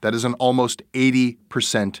month. That is an almost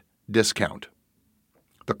 80% discount.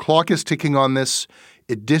 The clock is ticking on this.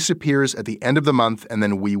 It disappears at the end of the month, and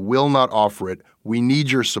then we will not offer it. We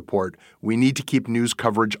need your support. We need to keep news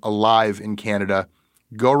coverage alive in Canada.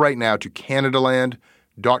 Go right now to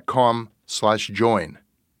canadaland.com/join.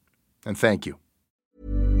 And thank you.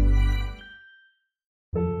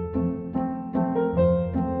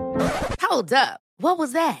 Hold up. What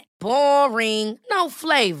was that? Boring. No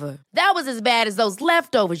flavor. That was as bad as those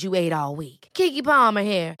leftovers you ate all week. Keke Palmer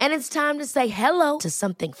here, and it's time to say hello to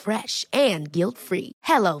something fresh and guilt-free.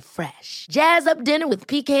 HelloFresh. Jazz up dinner with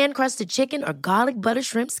pecan-crusted chicken or garlic butter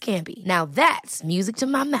shrimp scampi. Now that's music to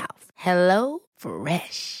my mouth.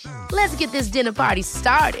 HelloFresh. Let's get this dinner party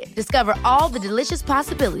started. Discover all the delicious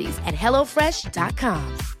possibilities at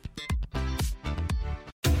HelloFresh.com.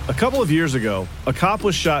 A couple of years ago, a cop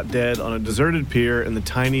was shot dead on a deserted pier in the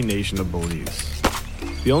tiny nation of Belize.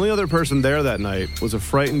 The only other person there that night was a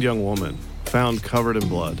frightened young woman, found covered in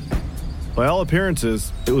blood. By all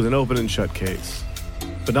appearances, it was an open and shut case.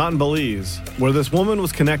 But not in Belize, where this woman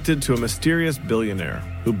was connected to a mysterious billionaire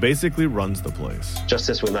who basically runs the place.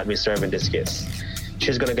 Justice will not be served in this case.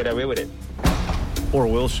 She's going to get away with it. Or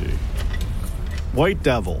will she? White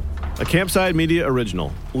Devil, a Campside Media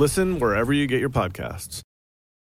original. Listen wherever you get your podcasts.